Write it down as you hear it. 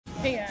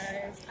Hey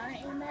guys, I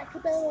am at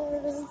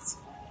Cabela's.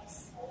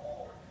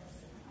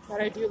 Thought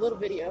I'd do a little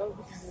video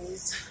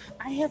because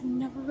I have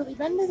never really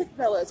been to the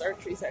Cabela's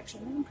archery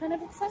section and I'm kind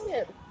of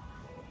excited.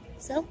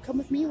 So come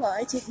with me while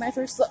I take my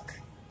first look.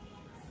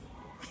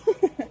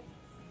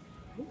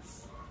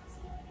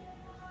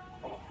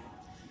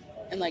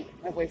 And like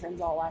my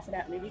boyfriend's all laughing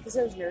at me because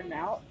I was nerding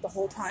out the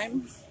whole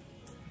time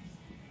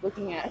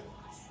looking at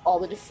all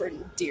the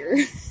different deer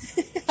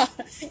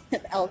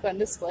and elk on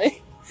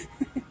display.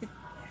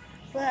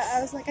 But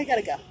I was like, I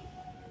gotta go.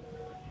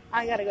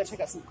 I gotta go check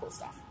out some cool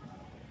stuff.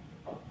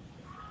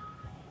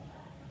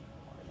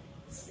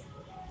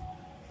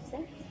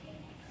 Okay.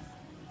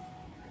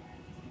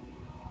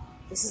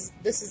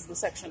 This is the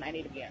section I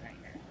need to be in right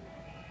here.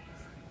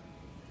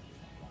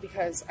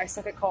 Because I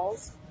suck at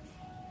calls.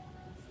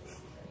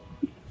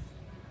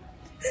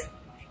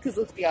 Because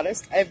let's be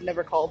honest, I've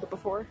never called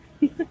before.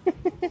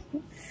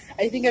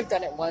 I think I've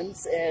done it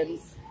once,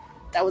 and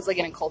that was like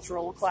in a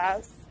cultural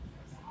class.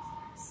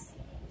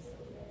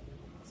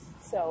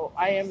 So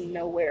I am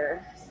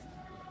nowhere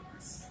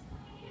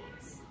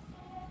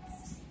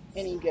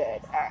any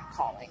good at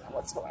calling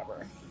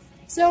whatsoever.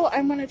 So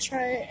I'm gonna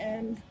try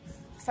and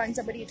find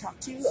somebody to talk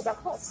to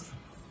about calls.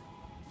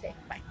 Okay,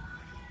 bye.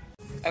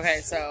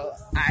 Okay, so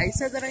I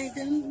said that I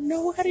didn't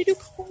know how to do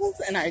calls,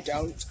 and I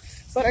don't.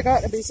 But I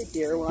got a basic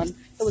deer one.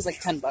 It was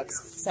like $10,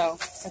 so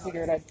I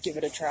figured I'd give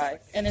it a try.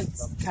 And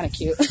it's kind of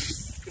cute.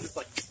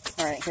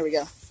 Alright, here we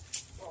go.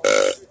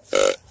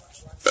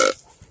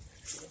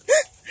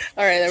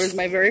 Alright, that was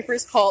my very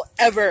first call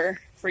ever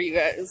for you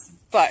guys.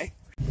 Bye.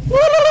 Look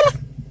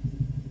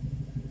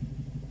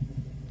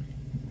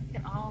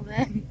at all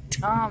them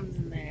toms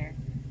in there.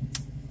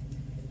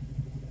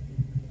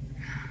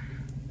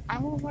 I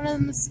want one of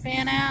them to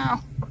span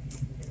out.